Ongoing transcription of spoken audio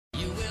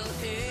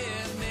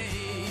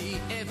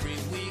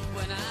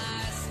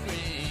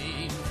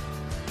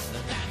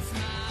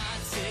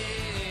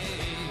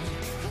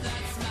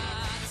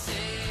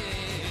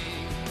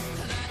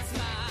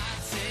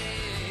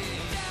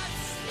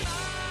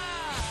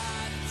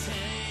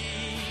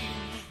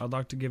I'd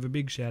like to give a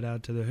big shout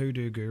out to the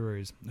Hoodoo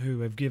Gurus,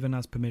 who have given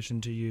us permission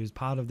to use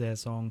part of their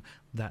song,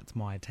 That's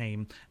My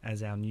Team,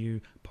 as our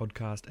new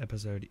podcast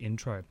episode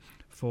intro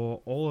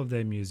for all of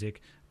their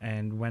music.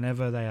 And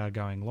whenever they are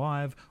going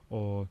live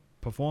or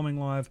performing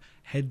live,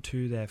 head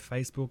to their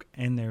Facebook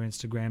and their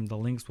Instagram. The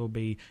links will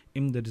be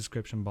in the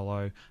description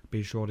below.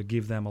 Be sure to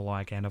give them a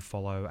like and a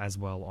follow as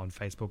well on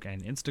Facebook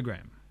and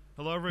Instagram.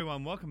 Hello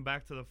everyone, welcome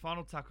back to the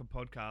Final Tackle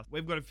podcast.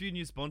 We've got a few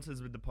new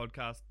sponsors with the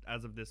podcast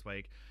as of this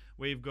week.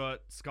 We've got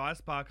Sky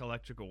Spark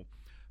Electrical.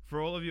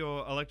 For all of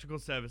your electrical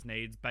service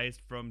needs, based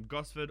from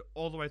Gosford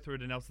all the way through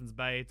to Nelsons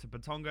Bay to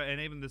Patonga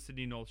and even the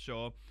Sydney North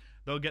Shore,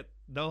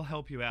 they'll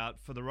help you out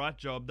for the right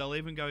job. They'll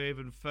even go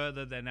even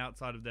further than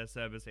outside of their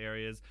service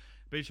areas.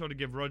 Be sure to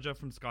give Roger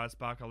from Sky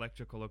Spark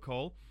Electrical a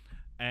call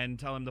and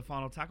tell him the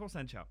Final Tackle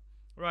sent you.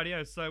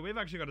 Rightio, so we've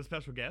actually got a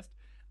special guest.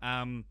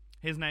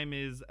 His name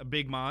is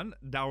Big Marn,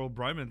 Darryl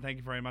Brohman. Thank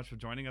you very much for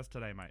joining us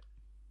today, mate.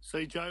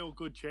 CJ, all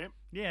good, champ?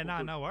 Yeah,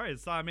 no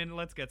worries. So,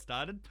 let's get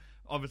started.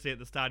 Obviously, at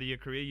the start of your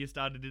career, you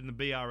started in the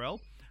BRL.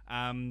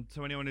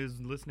 To anyone who's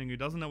listening who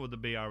doesn't know what the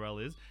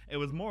BRL is, it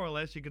was more or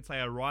less, you could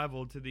say, a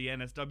rival to the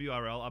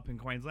NSWRL up in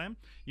Queensland.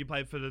 You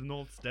played for the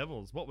Norths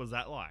Devils. What was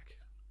that like?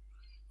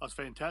 That's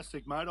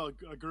fantastic, mate.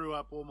 I grew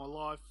up all my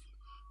life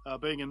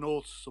being a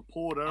Norths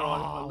supporter. Oh,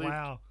 I lived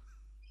wow.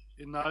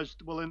 In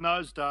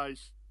those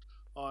days,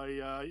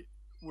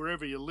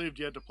 wherever you lived,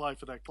 you had to play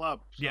for that club.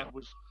 So yeah.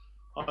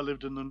 I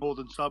lived in the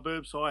northern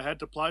suburbs, so I had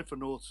to play for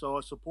North. So I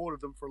supported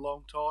them for a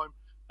long time.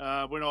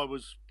 When I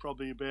was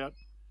probably about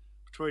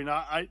between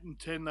 8 and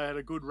 10, they had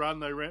a good run.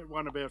 They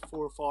won about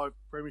 4 or 5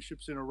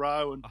 premierships in a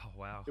row, and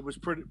wow. It was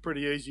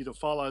pretty easy to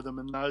follow them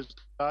in those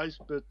days.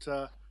 But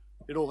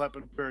it all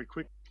happened very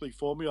quickly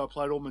for me. I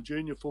played all my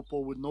junior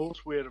football with North.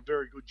 We had a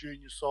very good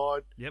junior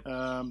side. Yep.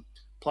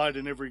 Played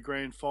in every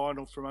grand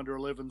final from under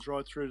 11s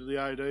right through to the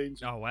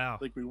 18s. Oh, wow. I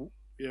think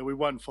we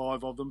won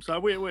 5 of them. So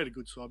we had a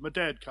good side. My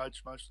dad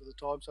coached most of the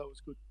time, so it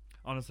was good.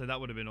 Honestly, that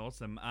would have been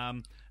awesome.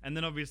 And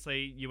then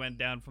obviously you went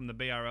down from the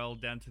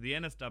BRL down to the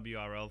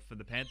NSWRL for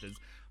the Panthers.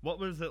 What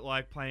was it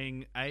like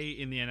playing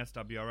in the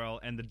NSWRL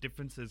and the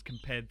differences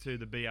compared to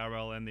the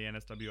BRL and the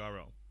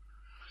NSWRL?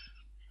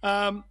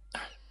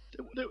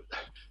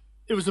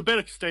 It was a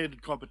better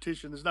standard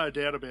competition. There's no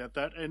doubt about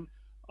that. And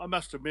I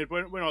must admit,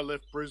 when I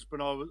left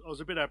Brisbane, I was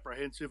a bit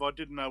apprehensive. I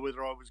didn't know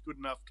whether I was good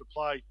enough to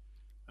play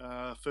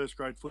first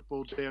grade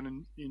football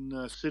down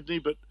in Sydney.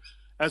 But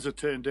as it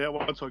turned out,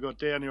 once I got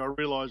down here, I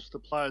realised the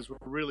players were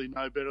really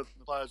no better than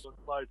the players I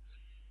played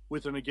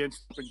with and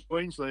against in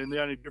Queensland.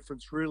 The only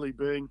difference really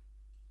being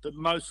that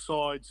most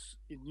sides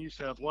in New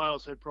South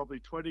Wales had probably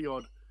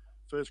 20-odd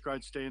first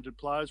grade standard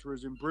players,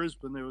 whereas in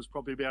Brisbane there was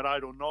probably about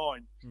 8 or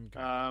 9.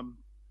 Okay.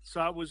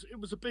 So it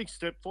was a big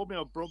step for me.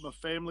 I brought my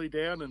family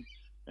down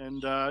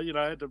and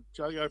I had to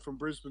go from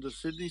Brisbane to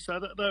Sydney. So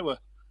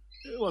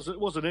it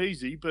wasn't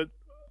easy, but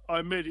I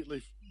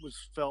immediately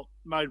felt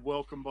made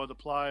welcome by the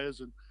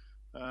players, and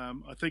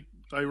I think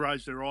they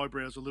raised their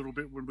eyebrows a little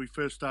bit when we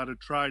first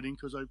started training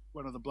because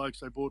one of the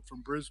blokes they bought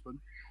from Brisbane,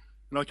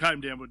 and I came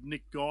down with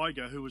Nick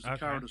Geiger, who was the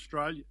current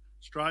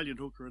Australian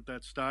hooker at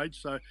that stage.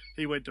 So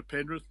he went to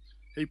Penrith.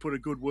 He put a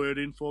good word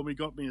in for me,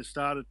 got me a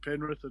start at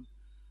Penrith,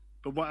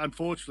 but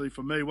unfortunately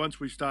for me,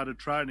 once we started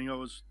training, I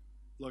was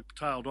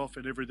tailed off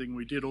at everything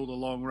we did, all the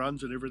long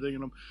runs and everything,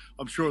 and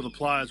I'm sure the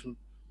players were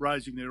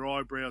raising their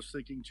eyebrows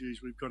thinking,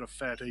 geez, we've got a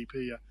fat heap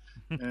here.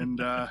 And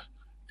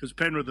because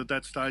Penrith at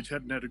that stage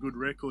hadn't had a good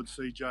record,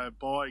 CJ, of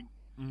buying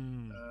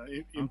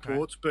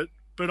imports. Okay.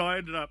 But I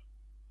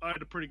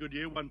had a pretty good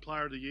year, won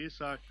Player of the Year.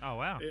 So oh,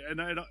 wow. And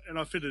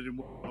I fitted in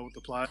well with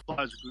the players.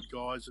 Players are good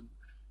guys, and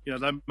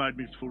they made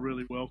me feel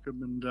really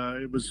welcome,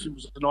 and it was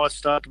a nice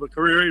start to my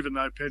career, even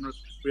though Penrith,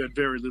 we had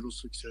very little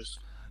success.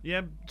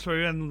 Yeah,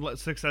 true, and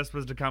success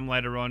was to come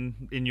later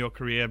on in your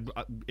career,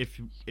 if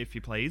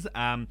you please.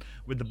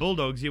 With the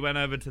Bulldogs, you went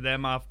over to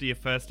them after your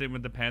first stint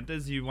with the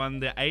Panthers. You won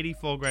the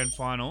 84 grand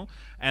final,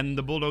 and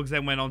the Bulldogs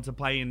then went on to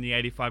play in the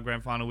 85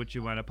 grand final, which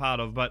you weren't a part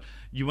of, but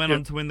you went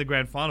on to win the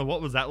grand final. What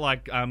was that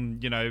like,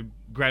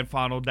 grand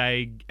final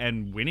day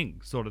and winning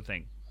sort of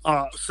thing?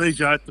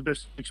 CJ, it's the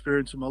best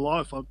experience of my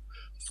life. I'm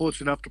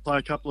fortunate enough to play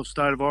a couple of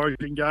State of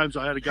Origin games.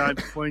 I had a game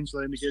for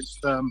Queensland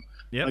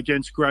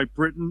against Great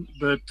Britain,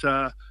 but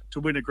to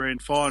win a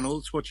grand final,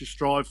 it's what you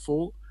strive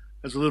for.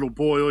 As a little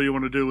boy, all you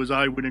want to do is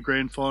A, win a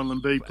grand final,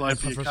 and B, play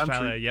for your country.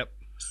 Australia, yep.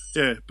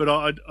 Yeah, but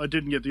I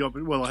didn't get the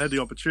opportunity. Well, I had the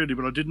opportunity,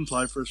 but I didn't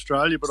play for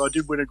Australia. But I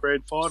did win a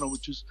grand final,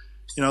 which is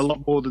a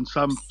lot more than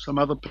some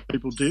other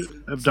people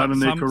have done in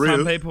their career.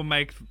 Some people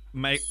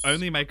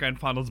only make grand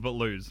finals but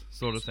lose,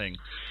 sort of thing.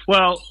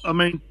 Well, I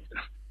mean,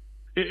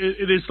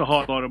 it is the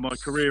highlight of my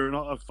career, and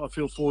I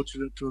feel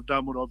fortunate to have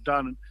done what I've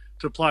done and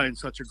to play in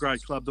such a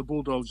great club. The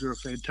Bulldogs are a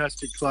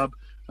fantastic club.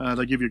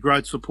 They give you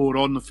great support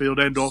on the field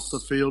and off the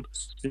field.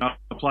 I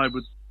played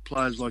with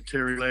players like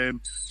Terry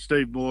Lamb,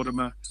 Steve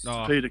Mortimer,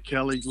 Peter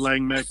Kelly,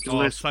 Lang Mac,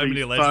 Gillespie, so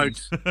many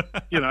legends.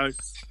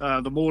 Folks,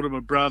 the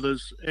Mortimer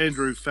brothers,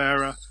 Andrew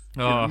Farah,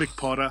 Mick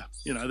Potter.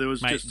 There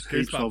was Mate, just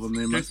heaps of them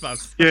there, mate.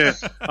 Goosebumps. Yeah,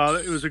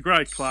 it was a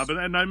great club,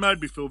 and they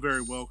made me feel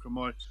very welcome.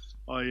 I'd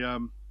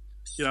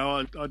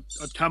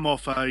come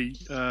off I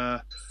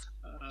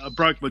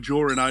broke my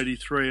jaw in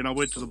 '83, and I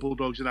went to the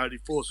Bulldogs in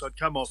 '84. So I'd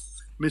come off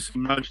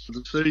missing most of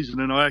the season,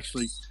 and I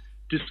actually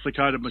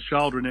dislocated my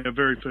shoulder in our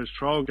very first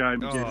trial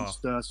game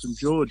against St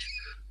George.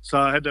 So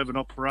I had to have an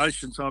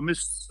operation. So I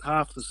missed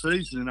half the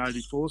season in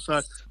 '84.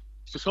 So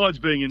besides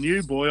being a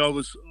new boy, I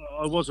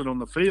wasn't on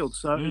the field.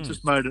 So it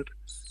just made it.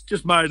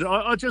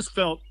 I just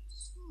felt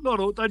not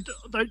all.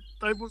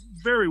 They were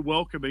very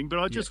welcoming, but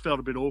I just felt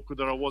a bit awkward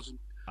that I wasn't.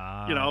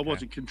 I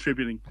wasn't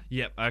contributing.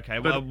 Yep. Okay.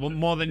 Well,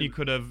 more than you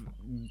could have,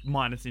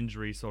 minus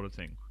injury, sort of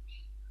thing.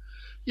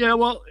 Yeah.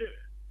 Well,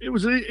 it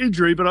was an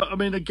injury, but I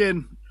mean,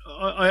 again,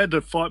 I had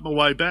to fight my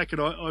way back,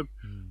 and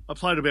I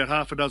played about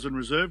half a dozen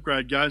reserve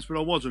grade games, but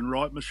I wasn't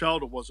right. My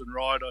shoulder wasn't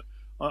right.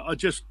 I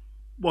just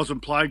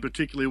wasn't playing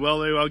particularly well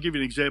there. I'll give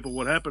you an example of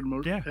what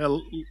happened.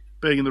 How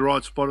being in the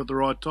right spot at the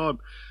right time.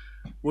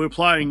 We were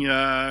playing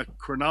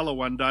Cronulla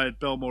one day at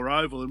Belmore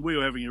Oval, and we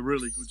were having a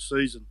really good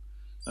season.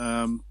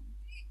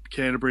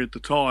 Canterbury at the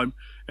time.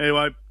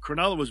 Anyway,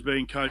 Cronulla was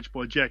being coached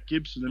by Jack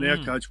Gibson, and our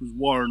coach was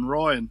Warren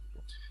Ryan.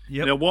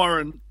 Yep. Now,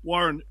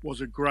 Warren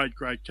was a great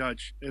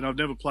coach, and I've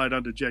never played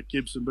under Jack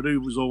Gibson, but he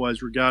was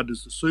always regarded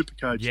as the super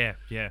coach.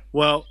 Yeah.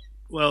 Well,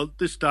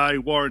 this day,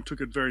 Warren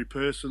took it very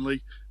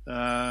personally.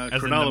 As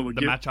Cronulla in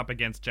the matchup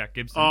against Jack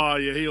Gibson. Oh,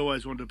 yeah, he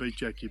always wanted to beat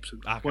Jack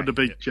Gibson.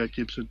 Okay, Jack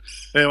Gibson.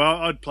 Anyway,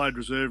 I'd played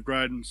reserve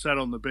grade and sat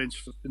on the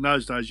bench. In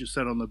those days, you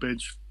sat on the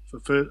bench for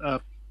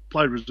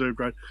played reserve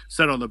grade,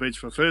 sat on the bench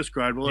for first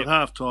grade. Well, at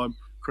half time,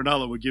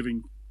 Cronulla were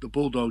giving the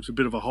Bulldogs a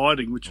bit of a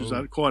hiding, which was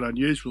quite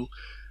unusual.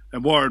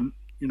 And Warren,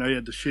 he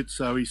had the shit,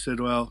 so he said,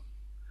 well,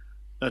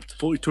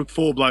 he took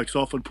 4 blokes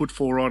off and put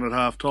 4 on at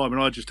half time,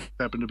 and I just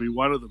happened to be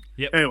one of them.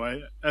 Yep.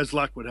 Anyway, as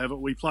luck would have it,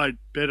 we played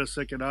better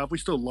second half. We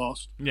still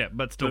lost. Yeah,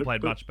 but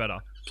played much better.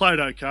 Played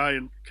okay,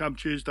 and come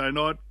Tuesday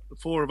night, the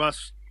 4 of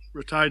us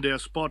retained our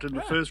spot in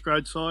the first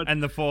grade side.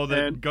 And the 4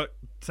 that got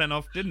sent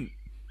off didn't.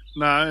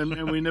 No,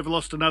 and we never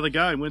lost another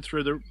game. Went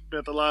through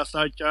about the last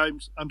 8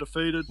 games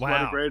undefeated. Wow.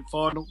 Won a grand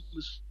final. It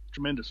was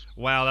tremendous.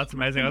 Wow, that's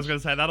amazing. I was going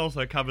to say, that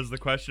also covers the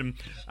question.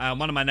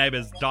 One of my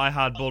neighbours,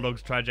 diehard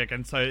Bulldogs tragic,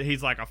 and so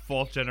he's like a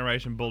 4th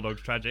generation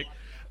Bulldogs tragic.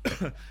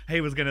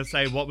 He was going to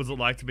say, what was it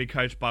like to be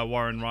coached by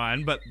Warren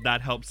Ryan? But that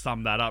helps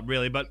sum that up,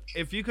 really. But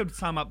if you could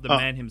sum up the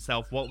man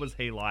himself, what was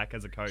he like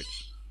as a coach?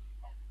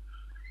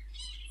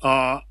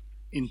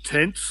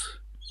 Intense,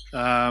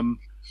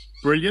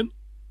 brilliant.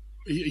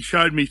 He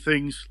showed me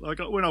things like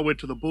when I went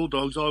to the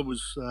Bulldogs. I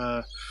was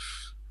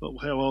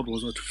how old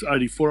was I?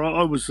 84.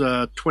 I was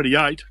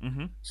 28,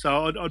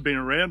 so I'd been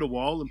around a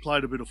while and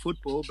played a bit of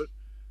football. But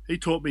he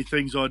taught me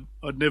things I'd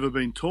never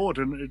been taught,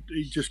 and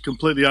he just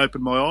completely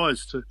opened my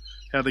eyes to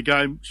how the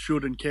game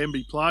should and can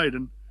be played.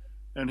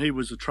 And he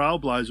was a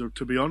trailblazer,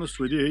 to be honest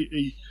with you.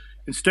 He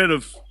instead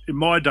of, in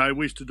my day,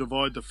 we used to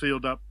divide the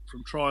field up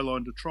from try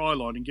line to try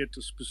line and get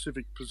to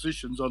specific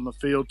positions on the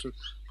field to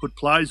put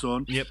plays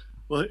on. Yep.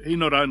 Well, he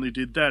not only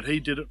did that, he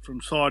did it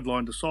from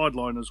sideline to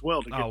sideline as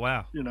well to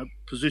get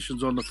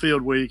positions on the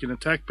field where you can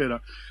attack better.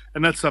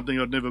 And that's something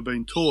I'd never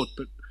been taught,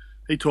 but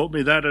he taught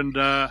me that. And,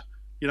 I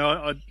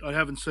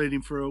haven't seen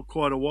him for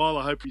quite a while.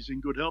 I hope he's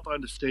in good health. I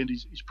understand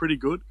he's pretty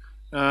good.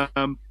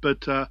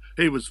 But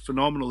he was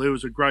phenomenal. He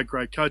was a great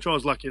coach. I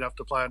was lucky enough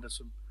to play under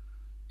some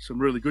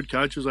really good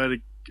coaches. I had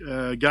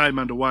a game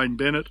under Wayne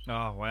Bennett.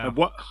 Oh,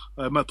 wow.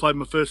 I played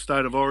my first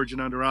State of Origin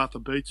under Arthur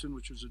Beetson,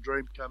 which was a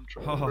dream come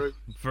true. Oh,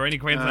 for any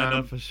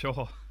Queenslander, for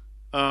sure.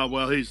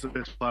 Well, he's the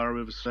best player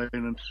I've ever seen.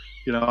 And,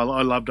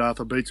 I loved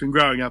Arthur Beetson.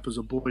 Growing up as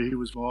a boy, he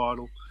was my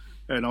idol.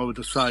 And I would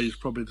just say he's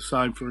probably the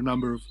same for a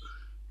number of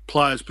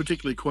players,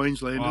 particularly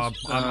Queenslanders.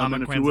 I'm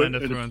a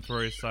Queenslander through and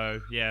through,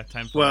 so, yeah,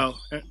 10 for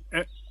Well,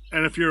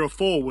 and if you're a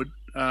forward...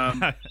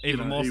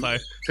 even more so.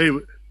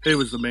 He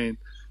was the man.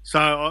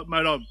 So,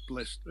 mate, I'm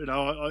blessed.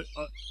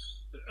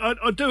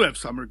 I do have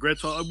some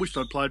regrets. I wished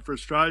I'd played for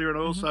Australia,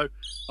 and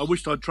I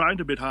wished I'd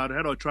trained a bit harder.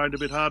 Had I trained a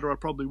bit harder, I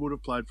probably would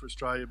have played for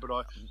Australia, but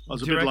I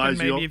was a bit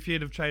lazy. Maybe if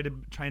you'd have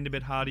trained a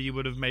bit harder, you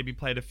would have maybe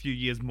played a few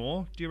years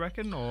more, do you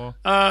reckon? Or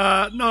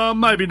no,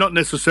 maybe not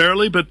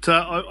necessarily, but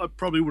I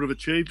probably would have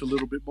achieved a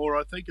little bit more,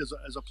 I think, as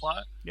a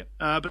player. Yep.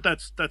 But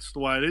that's the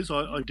way it is.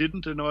 I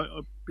didn't, and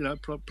I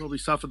probably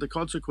suffered the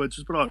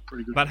consequences, but I had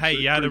pretty good. But hey,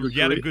 you had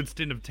a good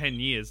stint of 10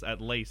 years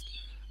at least,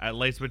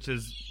 which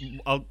is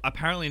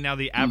apparently now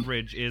the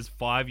average is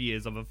 5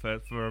 years of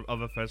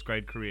a first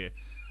grade career,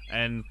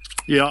 and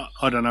yeah,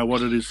 I don't know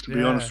what it is to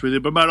be honest with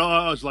you, but mate,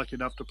 I was lucky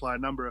enough to play a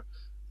number of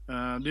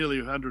nearly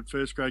 100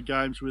 first grade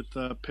games with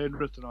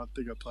Penrith, and I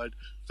think I played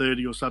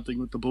 30 or something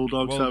with the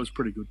Bulldogs, so it was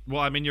pretty good.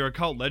 Well, I mean, you're a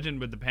cult legend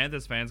with the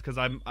Panthers fans, because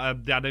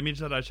that image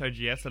that I showed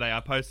you yesterday, I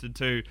posted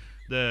to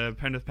the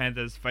Penrith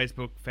Panthers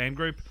Facebook fan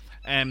group,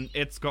 and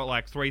it's got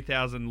like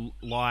 3,000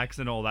 likes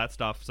and all that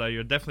stuff. So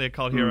you're definitely a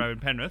cult hero in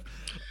Penrith.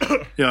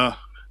 Yeah.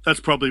 that's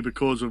probably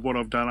because of what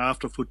I've done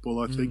after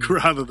football, I think,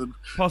 rather than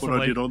Possibly.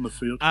 what I did on the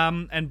field.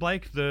 And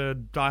Blake,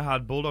 the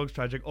diehard Bulldogs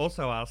tragic,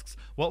 also asks,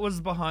 what was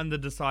behind the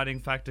deciding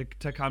factor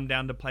to come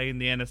down to play in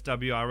the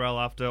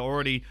NSWRL after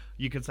already,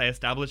 you could say,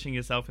 establishing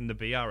yourself in the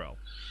BRL?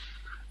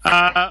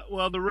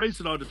 Well, the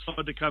reason I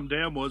decided to come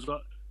down was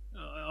a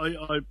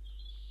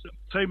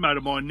teammate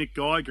of mine, Nick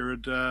Geiger,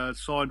 had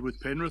signed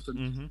with Penrith,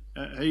 and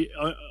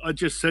I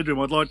just said to him,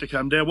 I'd like to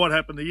come down. What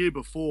happened the year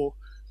before?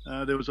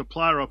 There was a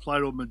player I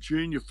played on the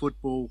junior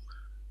football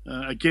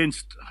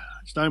against.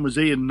 His name was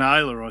Ian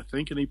Naylor, I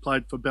think, and he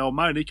played for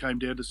Balmain. He came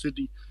down to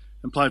Sydney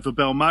and played for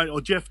Balmain.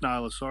 Or Jeff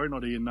Naylor, sorry,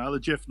 not Ian Naylor,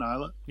 Jeff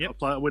Naylor. Yep.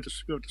 I went to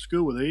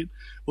school with Ian.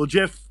 Well,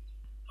 Jeff,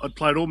 I'd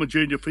played all my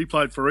junior. He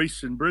played for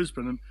East in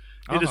Brisbane, and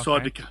he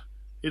decided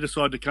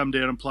to come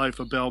down and play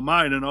for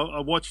Balmain. And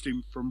I watched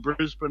him from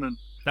Brisbane, and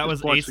that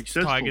was quite East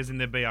successful. Tigers in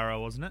the BRL,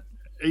 wasn't it?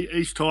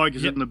 East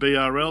Tigers in the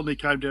BRL, and he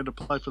came down to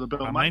play for the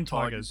Balmain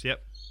Tigers.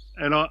 Yep.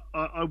 And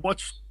I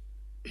watched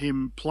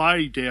him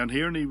play down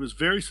here, and he was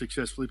very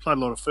successful. He played a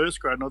lot of first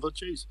grade, and I thought,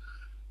 geez,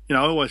 I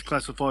always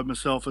classified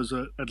myself as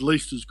at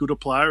least as good a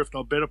player, if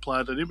not better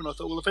player than him. And I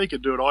thought, well, if he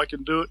can do it, I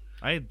can do it.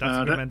 Hey, that's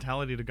a good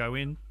mentality to go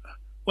in.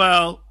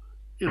 Well,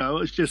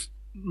 it's just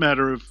a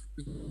matter of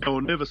go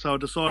or never. So I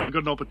decided I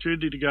got an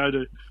opportunity to go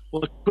to.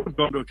 Well, I could have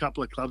gone to a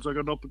couple of clubs. I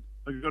got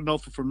an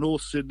offer from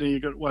North Sydney. I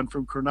got one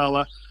from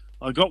Cronulla.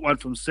 I got one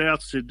from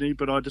South Sydney,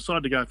 but I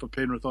decided to go for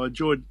Penrith. I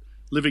enjoyed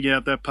living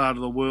out that part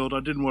of the world.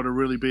 I didn't want to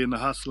really be in the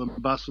hustle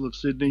and bustle of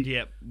Sydney.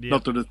 Yep.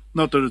 Not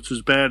that it's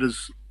as bad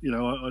as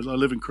I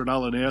live in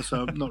Cronulla now,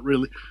 so I'm not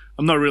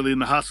really in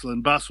the hustle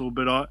and bustle.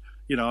 But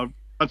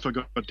once I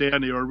got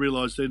down here, I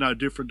realised they're no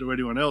different to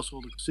anyone else,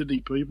 all the Sydney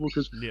people,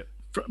 because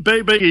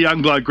being a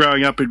young bloke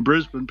growing up in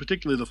Brisbane,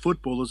 particularly the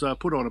footballers, are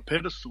put on a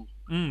pedestal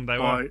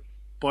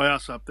by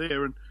us up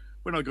there. And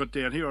when I got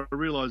down here, I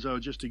realised they were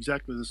just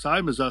exactly the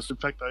same as us. In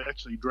fact, they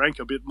actually drank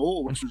a bit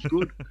more, which was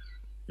good.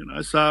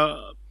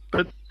 So.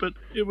 But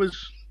it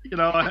was,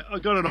 I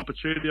got an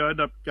opportunity. I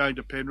ended up going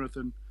to Penrith,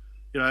 and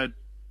I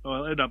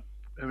ended up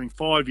having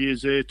 5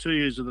 years there, 2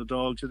 years of the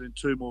Dogs, and then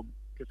 2 more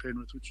at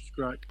Penrith, which is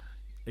great.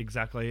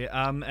 Exactly.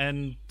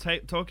 And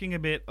talking a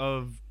bit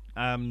of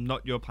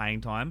not your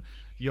playing time,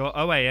 your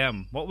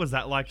OAM. What was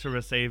that like to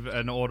receive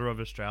an Order of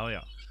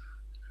Australia?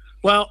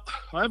 Well,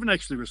 I haven't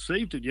actually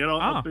received it yet.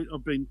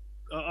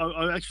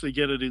 I actually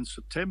get it in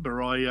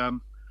September.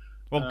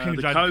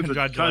 Congratulations.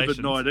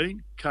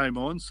 COVID-19 came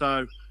on,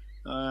 so.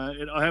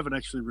 I haven't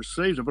actually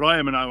received it, but I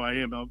am an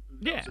OAM.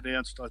 It was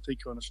announced, I think,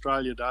 on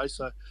Australia Day.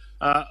 So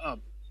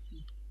I'm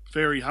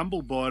very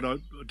humbled by it. I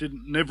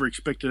never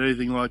expected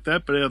anything like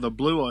that, but out of the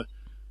blue,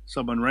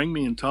 someone rang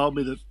me and told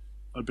me that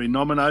I'd been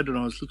nominated,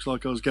 and looks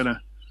like I was going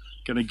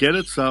to get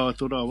it. So I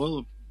thought,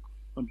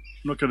 I'm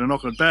not going to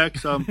knock it back.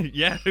 So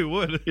yeah, who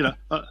would?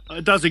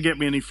 It doesn't get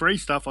me any free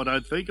stuff. I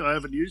don't think I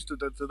haven't used it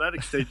to that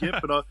extent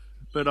yet, but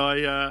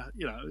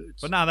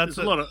it's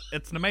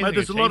an amazing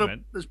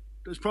achievement.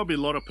 There's probably a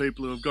lot of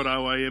people who have got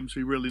OAMs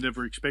who really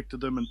never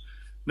expected them and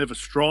never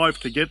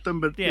strived to get them.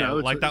 But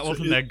that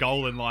wasn't their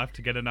goal in life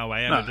to get an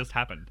OAM. No, it just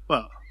happened.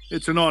 Well,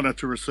 it's an honour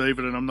to receive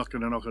it, and I'm not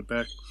going to knock it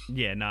back.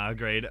 Yeah, no,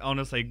 agreed.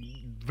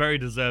 Honestly, very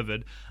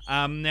deserved.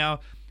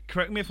 Now,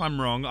 correct me if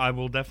I'm wrong. I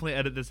will definitely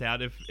edit this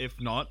out if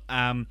not.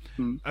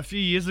 A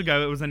few years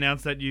ago, it was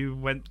announced that you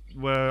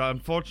were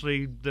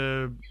unfortunately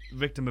the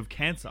victim of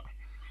cancer.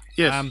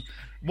 Yes.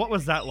 What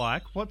was that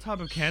like? What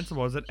type of cancer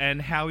was it,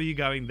 and how are you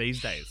going these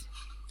days?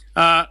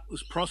 It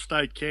was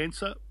prostate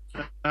cancer.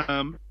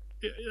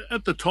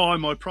 At the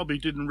time, I probably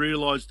didn't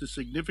realise the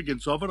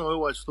significance of it. I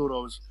always thought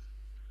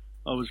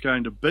I was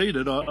going to beat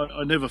it.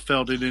 I never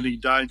felt in any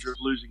danger of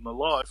losing my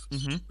life,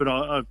 but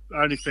I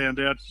only found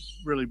out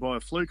really by a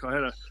fluke. I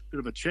had a bit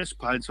of a chest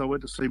pain, so I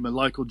went to see my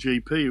local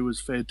GP, who was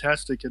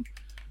fantastic, and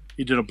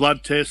he did a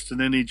blood test, and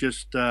then he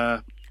just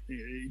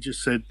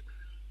said,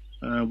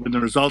 when the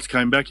results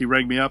came back, he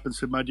rang me up and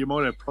said, "Mate, you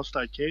might have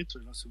prostate cancer."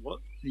 And I said, "What?"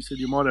 He said,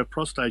 "You might have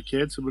prostate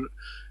cancer, but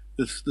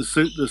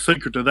the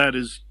secret to that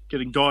is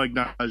getting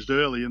diagnosed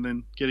early and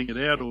then getting it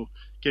out or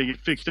getting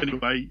it fixed."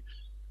 Anyway,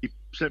 he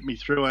sent me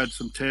through. I had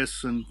some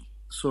tests and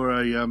saw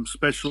a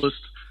specialist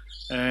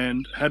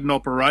and had an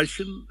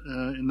operation.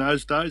 In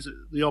those days,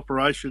 the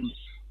operation,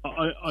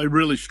 I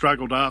really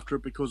struggled after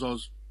it because I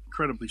was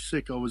incredibly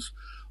sick.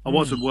 I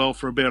wasn't well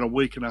for about a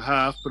week and a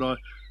half, but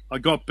I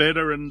got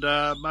better, and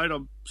mate,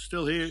 I'm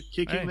still here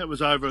kicking. Hey. That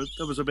was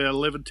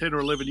about 10 or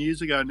 11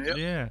 years ago now.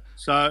 Yeah.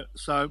 So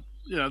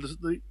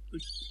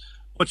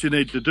what you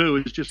need to do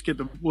is just get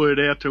the word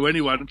out to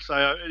anyone and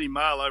say, any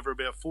male over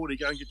about 40,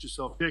 go and get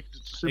yourself checked.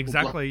 It's a simple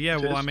exactly. Yeah.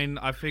 test. Well, I mean,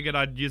 I figured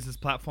I'd use this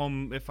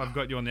platform if I've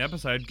got you on the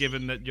episode,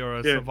 given that you're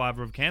a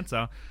survivor of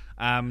cancer.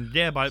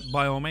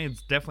 By all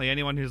means, definitely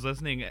anyone who's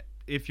listening,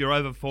 if you're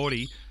over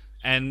 40.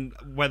 And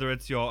whether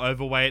it's you're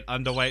overweight,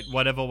 underweight,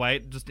 whatever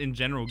weight, just in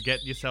general,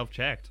 get yourself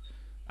checked.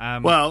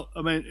 Well,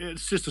 I mean,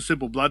 it's just a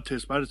simple blood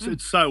test, mate.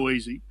 It's so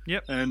easy.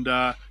 Yep. And,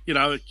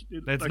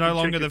 it's no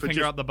longer the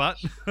finger up the butt.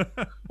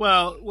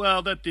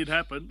 well, that did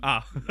happen.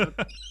 Ah.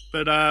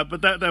 but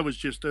that was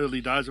just early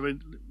days. I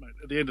mean, mate,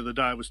 at the end of the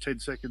day, it was 10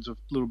 seconds of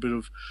a little bit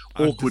of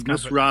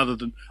awkwardness rather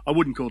than, I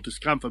wouldn't call it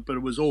discomfort, but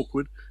it was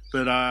awkward.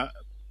 But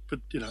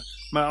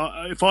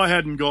if I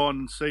hadn't gone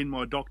and seen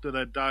my doctor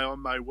that day, I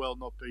may well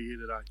not be here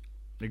today.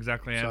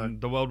 Exactly,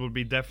 and the world would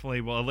be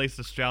definitely, well, at least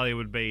Australia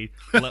would be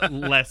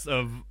less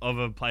of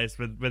a place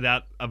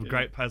without a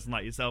great person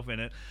like yourself in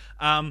it.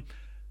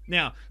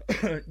 Now,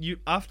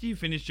 after you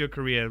finished your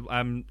career,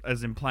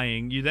 as in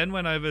playing, you then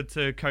went over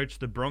to coach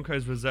the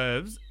Broncos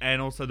reserves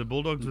and also the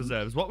Bulldogs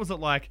reserves. What was it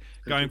like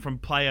going from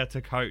player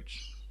to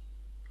coach?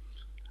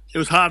 It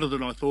was harder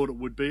than I thought it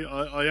would be.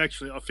 I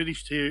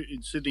finished here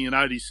in Sydney in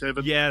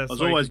 '87. Yeah,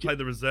 I always played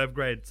the reserve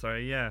grade. So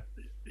yeah.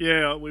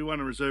 Yeah, we won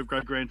a reserve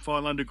grade grand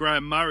final under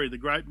Graham Murray, the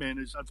great man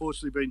who's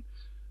unfortunately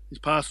he's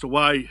passed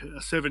away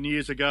 7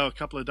 years ago, a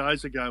couple of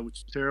days ago, which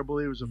is terrible.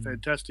 He was a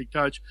fantastic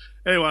coach.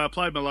 Anyway, I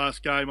played my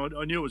last game.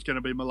 I knew it was going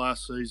to be my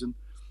last season.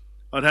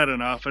 I'd had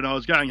enough, and I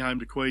was going home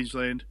to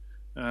Queensland.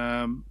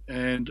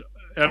 And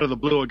out of the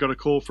blue, I got a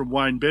call from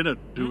Wayne Bennett,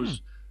 who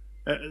was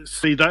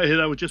they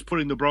were just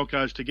putting the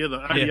Broncos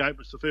together. 88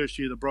 was the first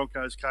year the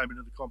Broncos came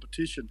into the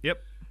competition.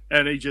 Yep.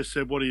 And he just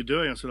said, "What are you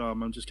doing?" I said,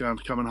 I'm just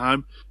coming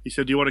home. He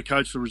said, "Do you want to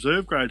coach the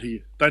reserve grade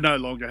here?" They no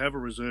longer have a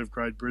reserve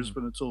grade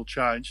Brisbane. It's all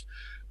changed.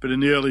 But in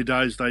the early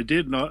days, they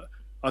did. And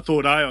I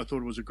thought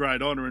it was a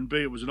great honour, and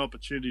B, it was an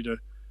opportunity to,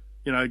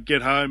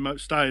 get home,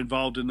 stay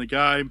involved in the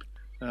game,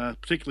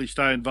 particularly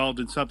stay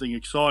involved in something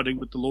exciting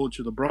with the launch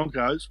of the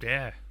Broncos.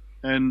 Yeah.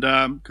 And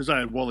because they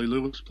had Wally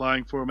Lewis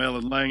playing for them,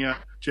 Alan Langer,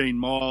 Gene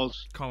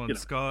Miles, Colin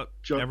Scott,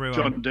 everyone.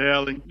 John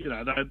Dowling. They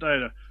had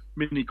a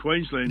mini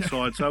Queensland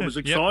side, so it was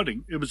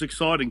exciting. Yep. It was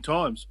exciting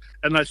times,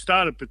 and they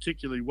started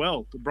particularly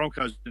well. The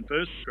Broncos in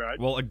first grade.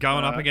 Well,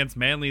 going up against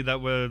Manly,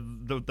 that were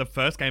the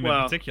first game in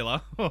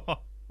particular.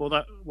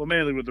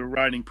 Manly were the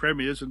reigning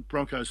premiers, and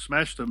Broncos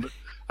smashed them. But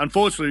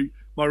unfortunately,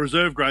 my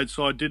reserve grade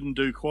side didn't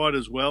do quite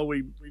as well.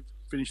 We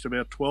finished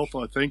about 12th,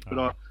 I think.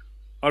 But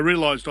I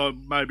realised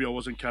maybe I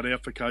wasn't cut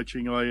out for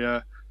coaching.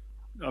 I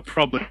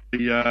probably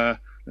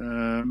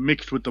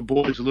mixed with the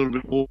boys a little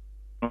bit more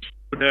than I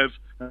should have.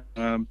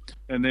 And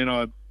then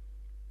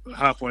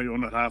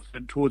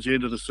towards the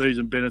end of the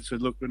season, Bennett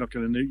said, "Look, we're not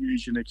going to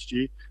use you next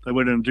year." They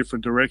went in a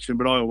different direction,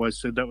 but I always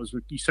said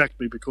he sacked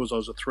me because I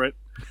was a threat.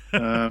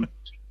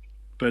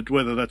 But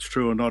whether that's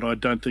true or not, I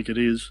don't think it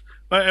is.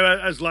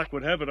 As luck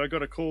would have it, I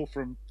got a call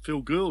from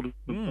Phil Gould,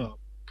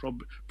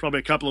 probably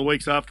a couple of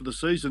weeks after the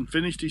season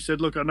finished. He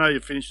said, "Look, I know you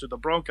finished at the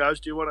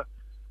Broncos. Do you want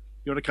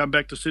to come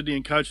back to Sydney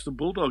and coach the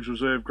Bulldogs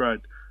reserve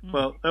grade?"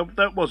 Well,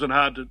 that wasn't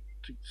hard to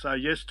say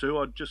yes to.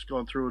 I'd just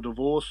gone through a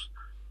divorce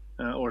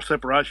or a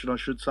separation, I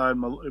should say, in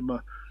my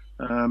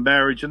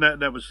marriage, and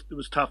it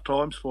was tough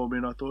times for me.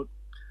 And I thought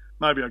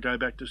maybe I'd go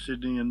back to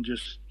Sydney and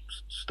just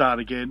start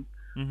again,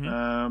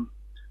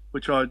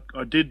 which I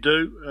did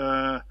do.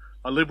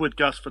 I lived with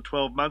Gus for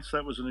 12 months.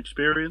 That was an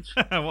experience.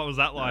 What was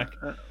that like?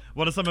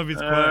 What are some of his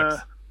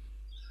quirks?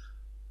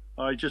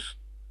 I just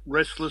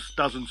restless,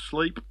 doesn't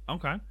sleep.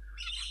 Okay.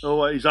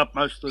 Always up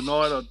most of the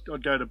night.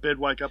 I'd go to bed,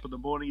 wake up in the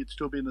morning, he'd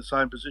still be in the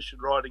same position,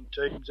 riding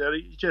teams out.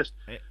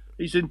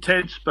 He's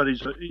intense, but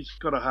he's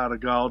got a heart of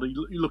gold.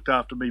 He looked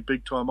after me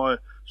big time. I was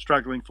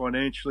struggling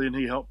financially, and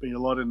he helped me a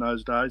lot in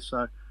those days.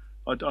 So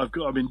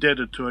I'm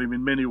indebted to him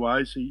in many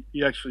ways.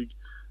 He actually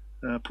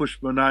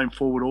pushed my name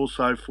forward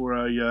also for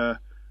a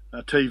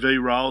TV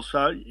role.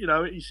 So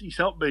he's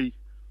helped me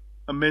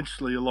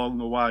immensely along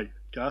the way,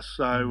 Gus.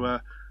 So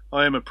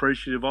I am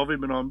appreciative of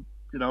him, and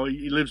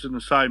he lives in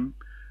the same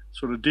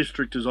sort of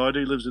district as I do.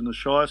 He lives in the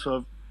Shire,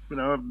 so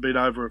I've been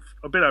over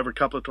a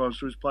couple of times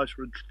to his place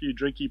for a few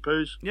drinky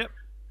poos. Yep.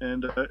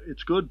 And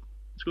it's good.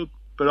 It's good.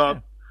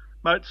 But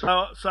mate,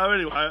 so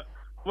anyway, I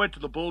went to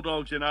the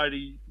Bulldogs in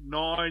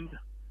 '89.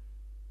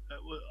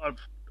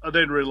 I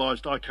then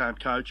realised I can't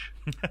coach,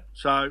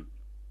 so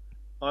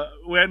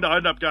we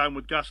ended up going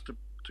with Gus to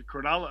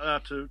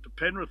Cronulla, to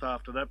Penrith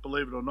after that.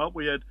 Believe it or not,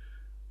 we had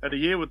a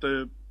year with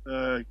the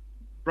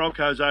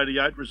Broncos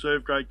 '88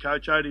 reserve grade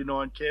coach,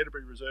 '89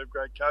 Canterbury reserve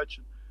grade coach,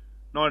 and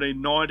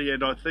 1990,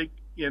 and I think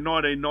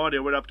 1990 I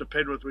went up to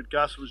Penrith with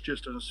Gus. Was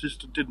just an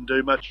assistant, didn't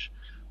do much,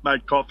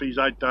 made coffees,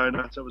 ate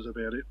donuts. That was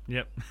about it.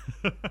 Yep.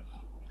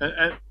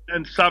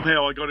 and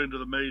somehow I got into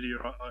the media.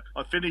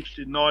 I finished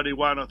in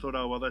 '91. I thought,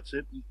 oh well, that's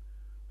it. And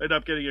ended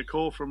up getting a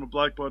call from a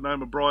bloke by the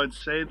name of Brian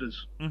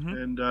Sanders,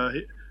 and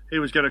he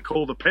was going to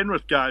call the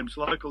Penrith games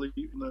locally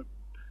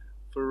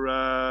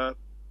for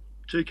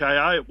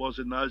 2KA. It was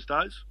in those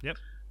days. Yep.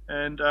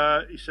 And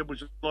he said, "Would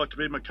you like to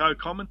be my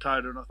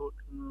co-commentator?" And I thought,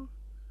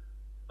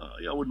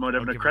 I wouldn't mind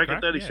having a crack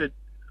at that. He said,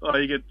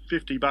 "You get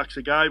 $50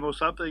 a game or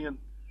something," and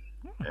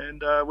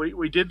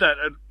we did that,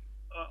 and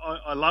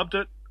I loved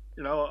it.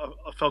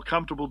 I felt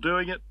comfortable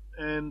doing it,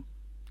 and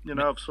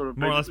I've sort of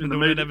more or less been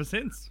doing it ever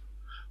since.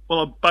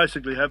 Well, I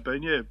basically have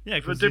been, yeah. Yeah,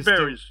 because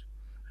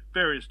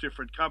various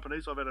different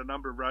companies. I've had a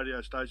number of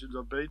radio stations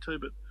I've been to,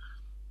 but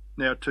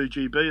now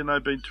 2GB, and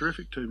they've been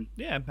terrific to me.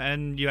 Yeah,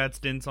 and you had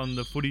stints on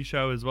the Footy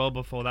Show as well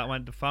before that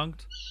went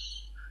defunct.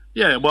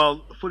 Yeah,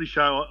 well, the Footy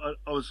Show,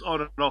 I was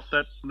on and off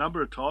that a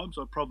number of times.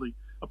 I probably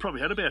I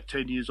probably had about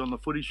 10 years on the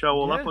footy show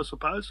all up, I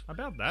suppose.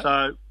 About that.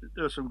 So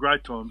there were some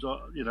great times. I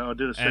did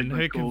a segment. And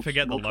who can called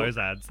forget the Small Lowe's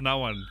Talk. ads? No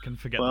one can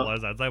forget the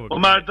Lowe's ads. They were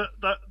great. Mate,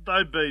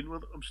 they've been.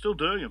 Well, I'm still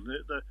doing them.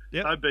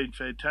 Yep. They've been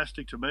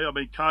fantastic to me. I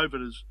mean,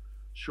 COVID has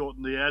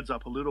shortened the ads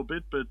up a little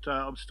bit, but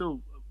I'm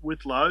still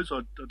with Lowe's.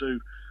 I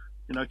do,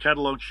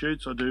 catalogue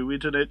shoots. I do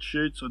internet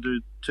shoots. I do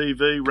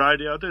TV,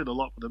 radio. I do a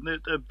lot with them.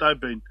 They've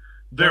been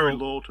very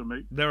loyal to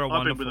me. They're a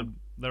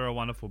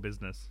wonderful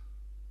business.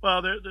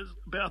 Well,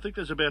 I think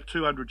there's about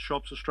 200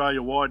 shops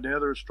Australia-wide now.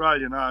 They're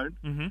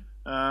Australian-owned,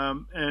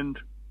 and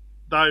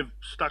they've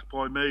stuck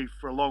by me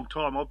for a long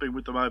time. I've been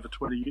with them over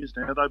 20 years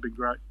now. They've been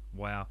great.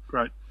 Wow.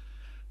 Great.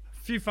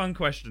 A few fun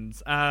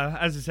questions.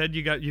 As you said,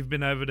 you've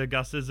been over to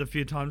Gus's a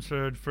few times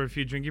for a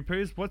few drinky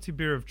poos. What's your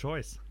beer of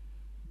choice?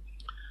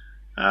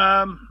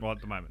 Well,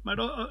 at the moment. Mate,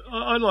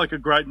 I like a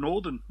Great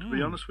Northern, to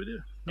be honest with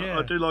you. Yeah.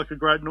 I do like a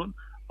Great Northern.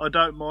 I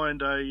don't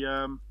mind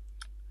a...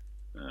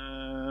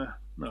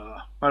 mate,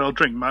 I'll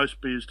drink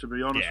most beers, to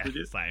be honest with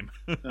you. Same.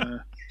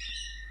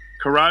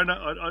 Corona,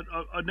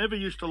 I never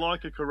used to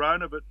like a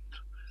Corona, but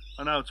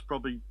I know it's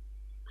probably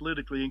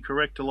politically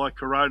incorrect to like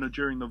Corona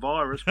during the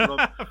virus.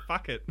 But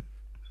Fuck it.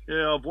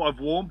 Yeah, I've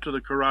warmed to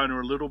the Corona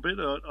a little bit.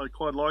 I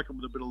quite like them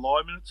with a bit of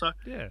lime in it. So,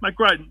 yeah. Mate,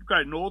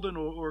 Great Northern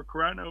or a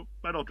Corona,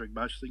 mate, I'll drink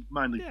most things,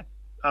 mainly. Yeah.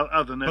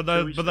 Other than that,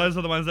 but those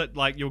are the ones that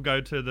like you'll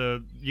go to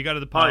the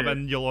pub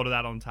and you'll order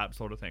that on tap,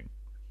 sort of thing.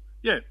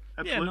 Yeah,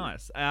 absolutely. Yeah,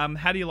 nice.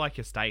 How do you like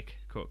your steak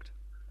cooked?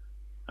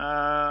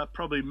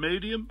 Probably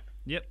medium.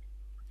 Yep.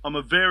 I'm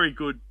a very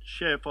good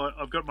chef.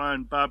 I've got my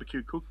own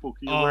barbecue cookbook.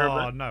 Are you aware of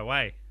that? Oh, no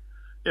way.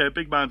 Yeah,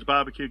 Big Marn's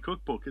barbecue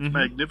cookbook. It's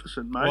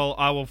magnificent, mate. Well,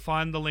 I will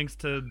find the links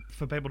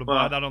for people to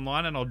buy that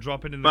online, and I'll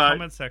drop it in the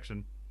comments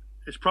section.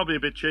 It's probably a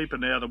bit cheaper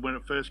now than when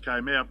it first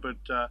came out, but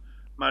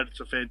mate, it's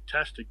a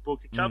fantastic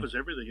book. It covers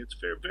everything. It's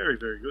very, very,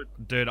 very good.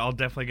 Dude, I'll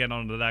definitely get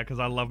onto that because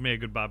I love me a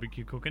good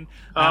barbecue cooking.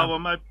 Well,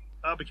 mate,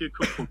 barbecue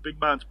cookbook, Big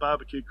Marn's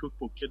barbecue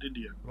cookbook. Get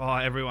into it. Oh,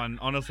 everyone,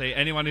 honestly,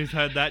 anyone who's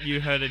heard that,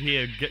 you heard it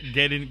here.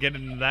 Get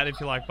into that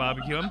if you like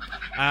barbecuing.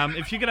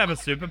 If you could have a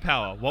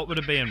superpower, what would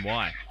it be and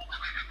why?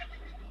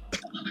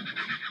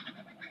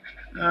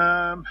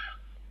 I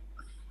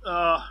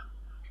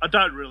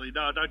don't really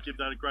know. I don't give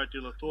that a great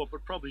deal of thought,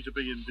 but probably to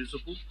be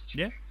invisible.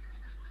 Yeah.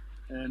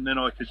 And then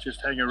I could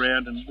just hang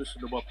around and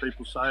listen to what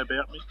people say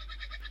about me.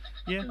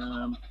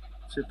 Yeah.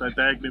 See if they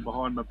bag me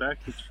behind my back,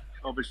 which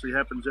obviously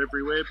happens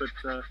everywhere.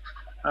 But,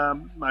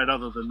 mate,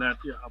 other than that,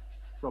 yeah, I'll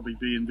probably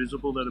be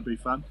invisible. That'd be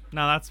fun.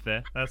 No, that's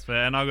fair. That's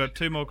fair. And I've got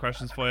two more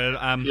questions for you.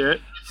 Yeah.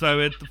 So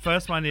the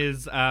first one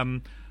is,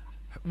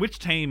 which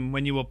team,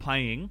 when you were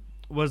playing,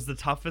 was the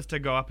toughest to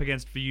go up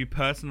against for you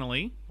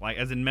personally, like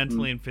as in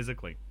mentally and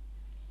physically?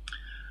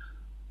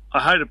 I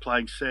hated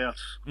playing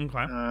Souths.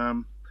 Okay.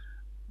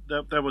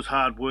 That was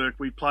hard work.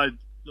 I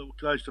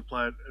used to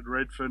play at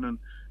Redfern, and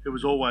it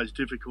was always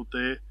difficult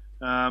there.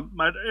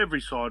 Mate, every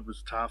side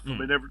was tough. I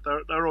mean,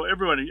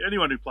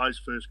 anyone who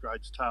plays first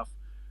grade's tough.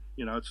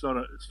 It's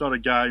not a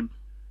game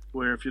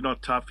where if you're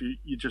not tough,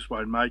 you just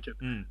won't make it.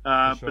 Sure.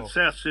 But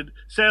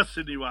South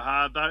Sydney were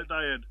hard. They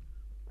had,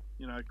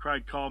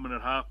 Craig Coleman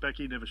at halfback.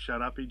 He never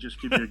shut up. He'd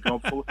just give me a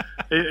gobful.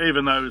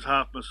 Even though he was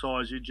half my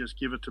size, he'd just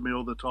give it to me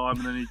all the time,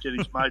 and then he'd get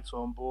his mates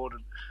on board,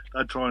 and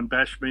they'd try and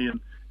bash me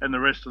and the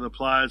rest of the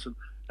players,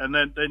 and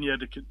then you had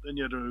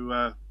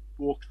to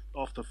walk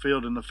off the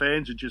field, and the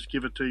fans would just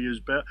give it to you.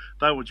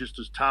 They were just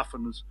as tough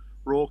and as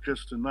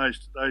raucous, and they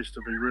used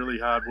to be really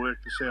hard work,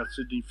 the South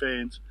Sydney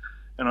fans,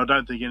 and I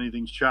don't think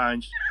anything's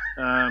changed.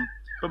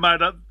 But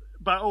mate,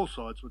 but all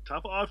sides were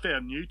tough. I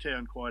found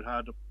Newtown quite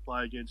hard to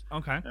play against.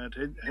 Okay. At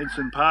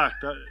Henson Park,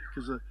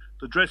 because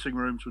the dressing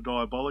rooms were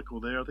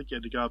diabolical there. I think you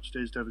had to go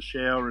upstairs to have a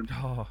shower, and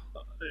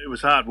it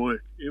was hard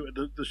work.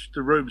 The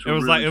rooms were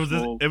really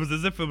small. It was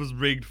as if it was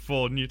rigged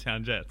for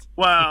Newtown Jets.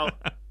 Well,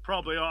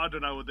 probably. I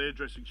don't know what their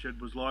dressing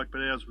shed was like, but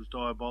ours was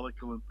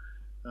diabolical.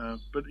 And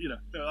but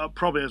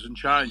probably hasn't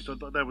changed. I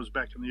thought that was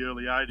back in the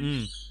early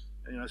 80s.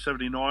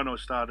 79 I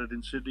started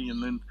in Sydney,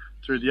 and then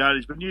through the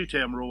 80s. But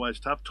Newtown were always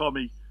tough.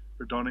 Tommy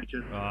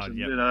Radonica,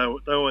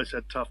 they always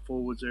had tough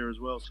forwards there as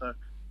well. So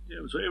yeah,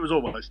 it was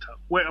always tough.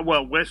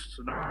 Well, West's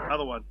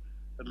another one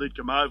at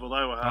Lidcombe Oval.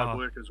 They were hard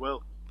work as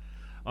well.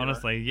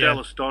 Honestly, yeah.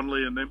 Dallas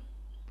Donnelly and them.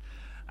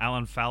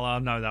 Alan Fowler.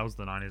 No, that was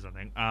the 90s, I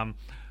think.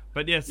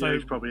 But yeah, so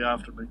he's probably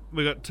after me.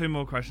 We got two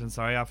more questions.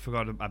 Sorry, I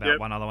forgot about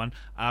one other one.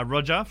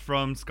 Roger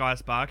from Sky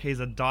Spark. He's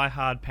a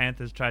diehard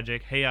Panthers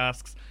tragic. He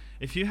asks,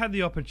 if you had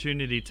the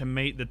opportunity to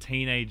meet the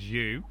teenage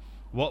you,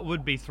 what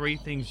would be 3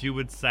 things you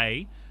would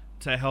say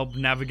to help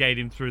navigate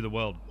him through the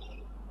world?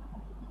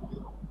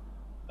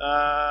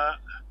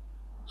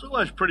 It's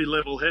always pretty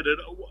level-headed.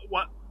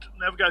 What,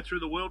 navigate through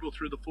the world or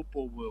through the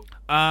football world?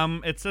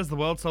 It says the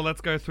world, so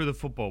let's go through the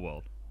football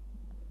world.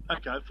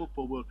 Okay,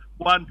 football world.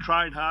 1,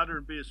 train harder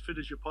and be as fit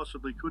as you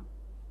possibly could.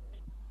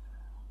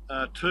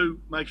 2,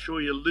 make sure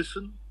you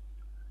listen.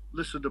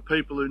 Listen to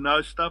people who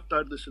know stuff.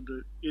 Don't listen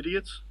to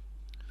idiots.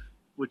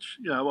 Which,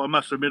 I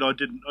must admit I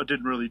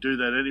didn't really do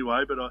that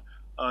anyway, but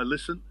I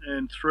listen.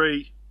 And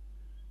 3,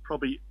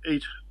 probably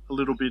eat a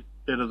little bit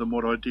better than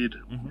what I did,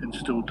 and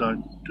still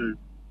don't do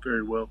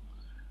very well.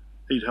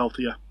 Eat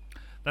healthier.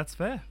 That's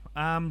fair.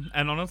 And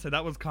honestly,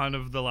 that was kind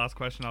of the last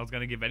question I was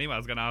going to give anyway. I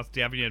was going to ask, do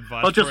you have any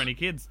advice for any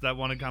kids that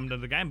want to come to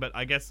the game? But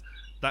I guess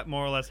that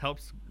more or less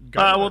helps.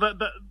 Well,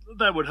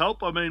 that would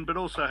help. I mean, but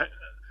also,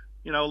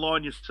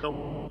 align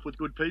yourself with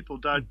good people.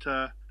 Don't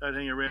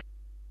hang around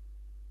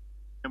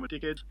with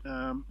dickheads.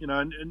 And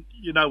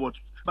you know what?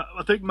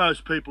 I think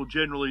most people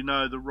generally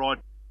know the right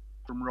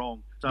from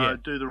wrong. So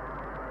do the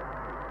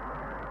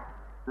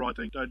right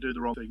thing. Don't do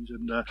the wrong things,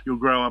 and you'll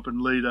grow up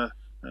and lead a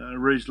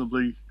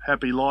reasonably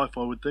happy life,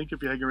 I would think,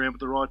 if you hang around with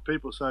the right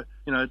people. So,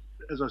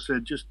 as I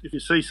said, just if you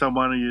see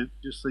someone and you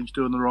just think's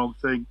doing the wrong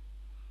thing,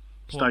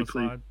 stay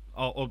clear.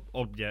 Or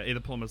either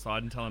pull them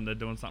aside and tell them they're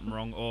doing something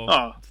wrong,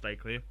 or stay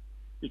clear.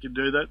 You can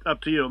do that.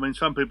 Up to you. I mean,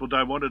 some people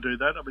don't want to do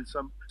that. I mean,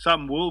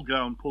 some will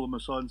go and pull them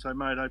aside and say,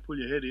 mate, hey, pull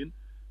your head in.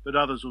 But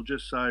others will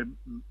just say,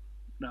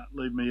 no,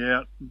 leave me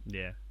out.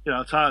 Yeah.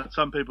 It's hard.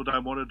 Some people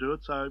don't want to do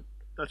it. So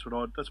that's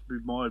would be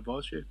my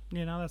advice, yeah.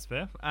 Yeah, no, that's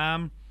fair.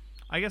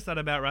 I guess that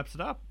about wraps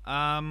it up.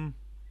 I'm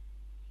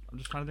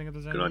just trying to think if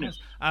there's anything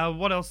else.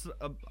 What else?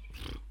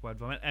 Word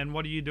vomit. And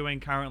what are you doing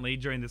currently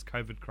during this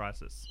COVID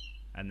crisis?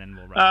 And then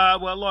we'll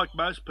wrap. Well, like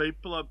most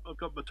people, I've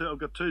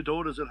got two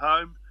daughters at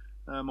home.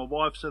 My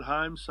wife's at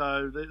home,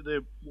 so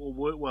they're all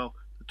work. Well,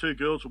 the two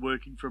girls are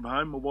working from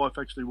home. My wife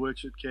actually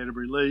works at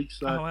Canterbury League.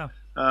 So, oh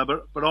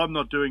wow. But I'm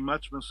not doing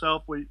much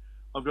myself.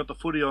 I've got the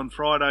footy on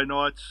Friday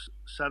nights,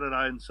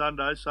 Saturday and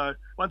Sunday. So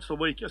once a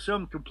week, so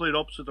I'm the complete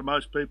opposite to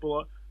most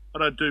people. I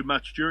don't do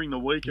much during the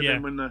week, and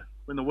then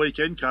when the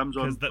weekend comes,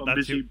 I'm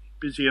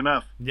busy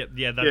enough. Yep,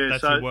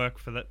 that's your work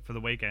for the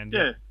weekend.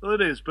 Yeah, well,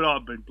 it is. But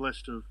I've been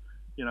blessed to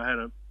have, had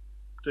a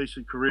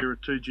decent career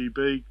at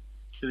 2GB,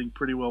 getting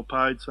pretty well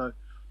paid. So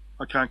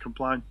I can't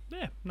complain.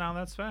 Yeah, no,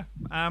 that's fair.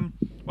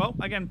 Well,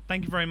 again,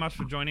 thank you very much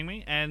for joining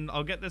me, and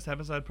I'll get this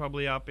episode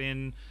probably up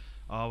in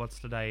what's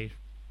today?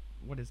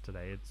 What is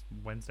today? It's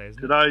Wednesday,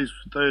 isn't it? Today's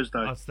Thursday.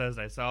 Oh, it's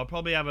Thursday. So I'll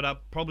probably have it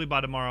up by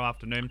tomorrow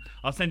afternoon.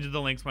 I'll send you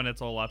the links when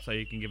it's all up so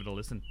you can give it a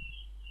listen.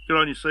 Good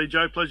on you,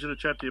 CJ. Pleasure to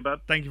chat to you,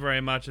 bud. Thank you very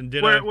much. And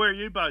where are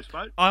you based,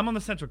 mate? I'm on the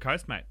Central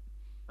Coast, mate.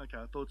 Okay,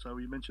 I thought so.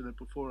 You mentioned it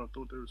before. I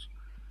thought there was...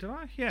 Did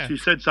I? Yeah. She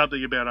said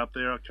something about up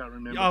there. I can't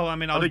remember. Oh, I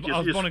mean, I think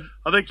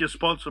your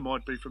sponsor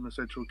might be from the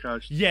Central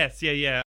Coast. Yes, yeah.